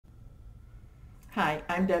Hi,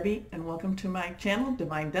 I'm Debbie and welcome to my channel,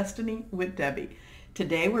 Divine Destiny with Debbie.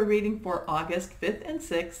 Today we're reading for August 5th and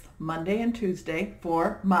 6th, Monday and Tuesday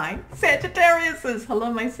for my Sagittariuses.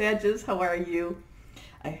 Hello my Sagittarius, how are you?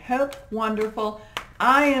 I hope wonderful.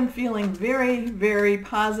 I am feeling very, very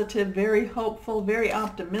positive, very hopeful, very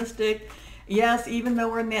optimistic. Yes, even though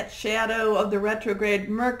we're in that shadow of the retrograde,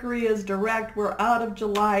 Mercury is direct, we're out of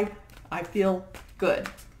July, I feel good.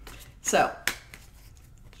 So,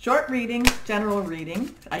 short reading, general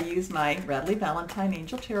reading. I use my Radley Valentine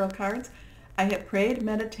Angel Tarot cards. I have prayed,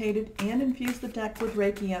 meditated, and infused the deck with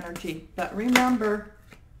Reiki energy. But remember,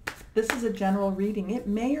 this is a general reading. It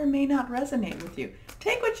may or may not resonate with you.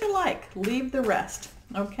 Take what you like, leave the rest,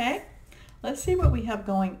 okay? Let's see what we have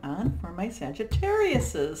going on for my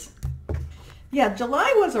Sagittariuses. Yeah,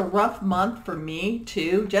 July was a rough month for me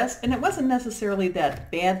too, and it wasn't necessarily that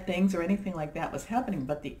bad things or anything like that was happening,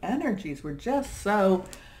 but the energies were just so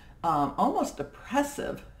almost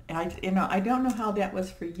depressive. I don't know how that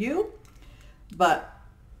was for you, but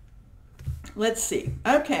let's see.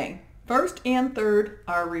 Okay, first and third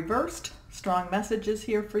are reversed. Strong messages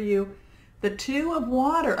here for you. The Two of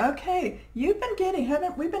Water. Okay, you've been getting,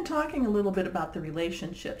 we've been talking a little bit about the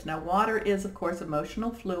relationships. Now, water is, of course,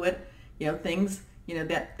 emotional fluid. Things,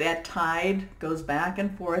 that tide goes back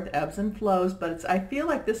and forth, ebbs and flows, but I feel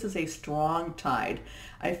like this is a strong tide.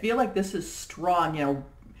 I feel like this is strong,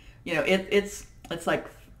 it's like,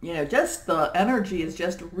 just the energy is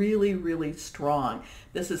just really, really strong.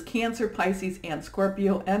 This is Cancer, Pisces, and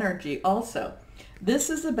Scorpio energy also.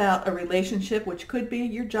 This is about a relationship, which could be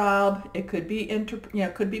your job, it could be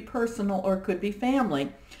could be personal, or it could be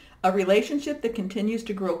family. A relationship that continues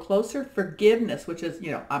to grow closer. Forgiveness, which is,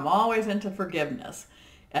 I'm always into forgiveness.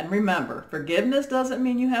 And remember, forgiveness doesn't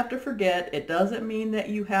mean you have to forget. It doesn't mean that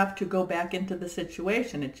you have to go back into the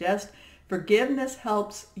situation. Forgiveness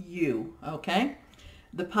helps you, okay?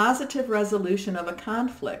 The positive resolution of a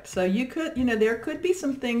conflict. So you could, there could be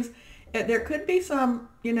some things, there could be some,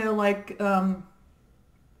 if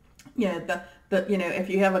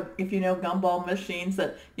you know gumball machines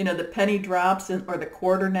that, the penny drops in, or the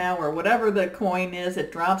quarter now, or whatever the coin is,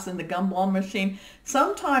 it drops in the gumball machine.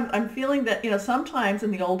 Sometimes I'm feeling that, sometimes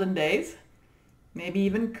in the olden days, maybe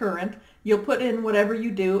even current, you'll put in whatever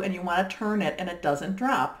you do and you want to turn it and it doesn't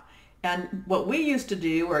drop. And what we used to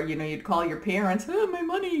do, or, you'd call your parents, oh, my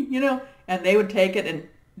money, and they would take it and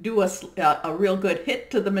do a real good hit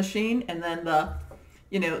to the machine, and then the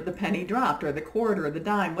penny dropped, or the quarter, or the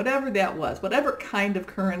dime, whatever that was, whatever kind of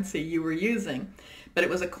currency you were using. But it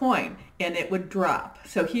was a coin, and it would drop.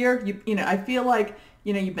 So here, I feel like,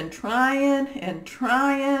 you've been trying and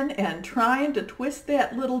trying and trying to twist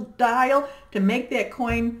that little dial to make that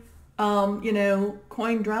coin,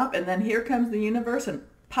 coin drop, and then here comes the universe and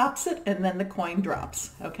pops it, and then the coin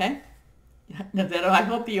drops, okay? I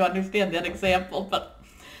hope you understand that example, but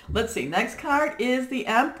let's see. Next card is the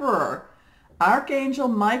Emperor. Archangel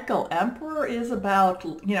Michael. Emperor is about,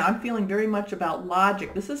 I'm feeling very much about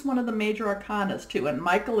logic. This is one of the major arcanas too, and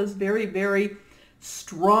Michael is very, very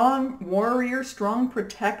strong warrior, strong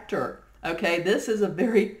protector, okay? This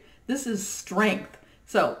is strength.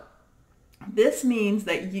 So this means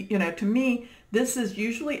that, to me, this is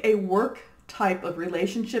usually a work type of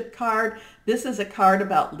relationship card. This is a card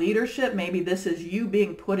about leadership. Maybe this is you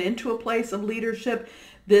being put into a place of leadership.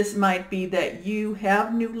 This might be that you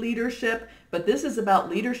have new leadership, but this is about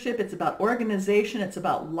leadership. It's about organization. It's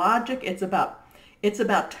about logic. It's kind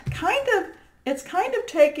of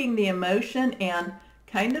taking the emotion and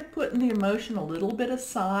kind of putting the emotion a little bit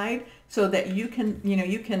aside so that you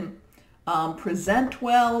can present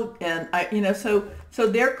well, and so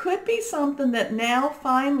there could be something that now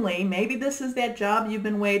finally, maybe this is that job you've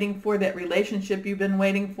been waiting for, that relationship you've been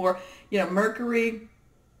waiting for. Mercury,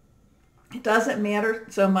 it doesn't matter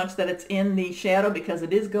so much that it's in the shadow because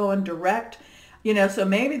it is going direct, so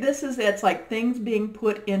maybe it's like things being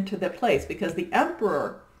put into the place, because the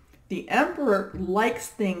Emperor likes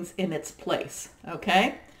things in its place,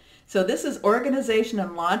 okay? So this is organization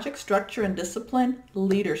and logic, structure and discipline,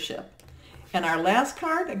 leadership. And our last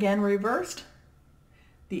card, again reversed,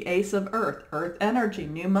 the Ace of Earth. Earth energy,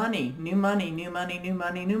 new money, new money, new money, new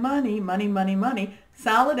money, new money, money, money, money.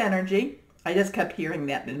 Solid energy. I just kept hearing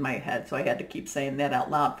that in my head, so I had to keep saying that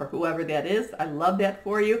out loud for whoever that is. I love that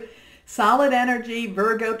for you. Solid energy,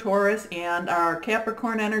 Virgo, Taurus, and our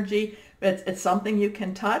Capricorn energy. It's something you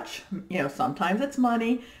can touch. Sometimes it's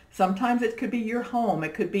money. Sometimes it could be your home.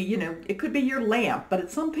 It could be, it could be your lamp, but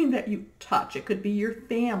it's something that you touch. It could be your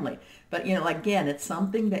family. But, again, it's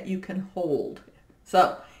something that you can hold.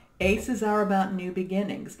 So Aces are about new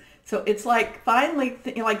beginnings. So it's like finally,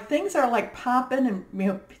 like things are like popping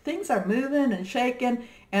and things are moving and shaking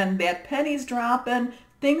and that penny's dropping.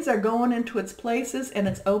 Things are going into its places and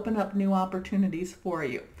it's opened up new opportunities for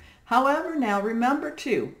you. However, now remember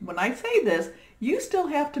too, when I say this, you still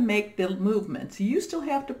have to make the movements. You still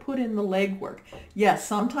have to put in the legwork. Yes,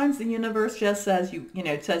 sometimes the universe just says,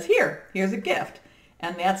 it says, here's a gift.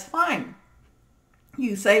 And that's fine.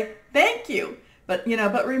 You say, thank you. But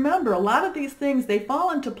remember, a lot of these things, they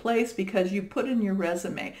fall into place because you put in your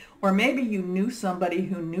resume, or maybe you knew somebody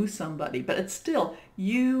who knew somebody, but it's still,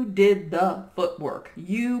 you did the footwork.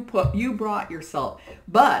 You brought yourself.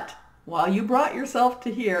 But while you brought yourself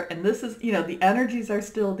to here, and this is, the energies are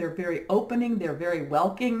still, they're very opening, they're very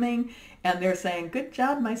welcoming, and they're saying, good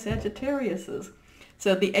job, my Sagittariuses.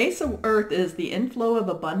 So the Ace of Earth is the inflow of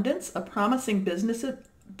abundance, a promising business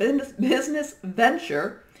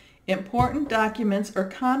venture, important documents or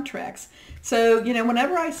contracts. So,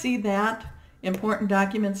 whenever I see that, important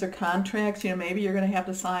documents or contracts, maybe you're going to have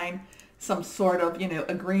to sign some sort of,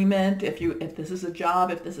 agreement. If this is a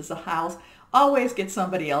job, if this is a house, always get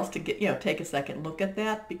somebody else to take a second look at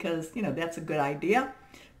that, because, that's a good idea.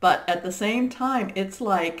 But at the same time, it's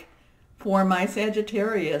like, for my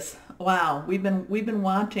Sagittarius, wow, we've been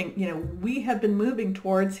wanting, we have been moving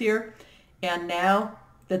towards here, and now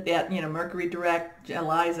that Mercury direct,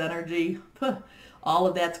 July's energy, all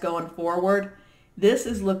of that's going forward. This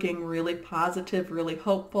is looking really positive, really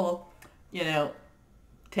hopeful.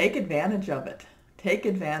 Take advantage of it. Take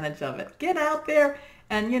advantage of it. Get out there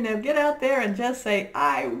and, get out there and just say,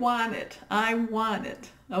 I want it. I want it.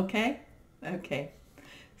 Okay? Okay.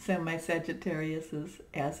 So my Sagittariuses,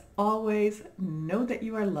 as always, know that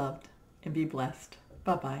you are loved and be blessed.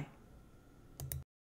 Bye-bye.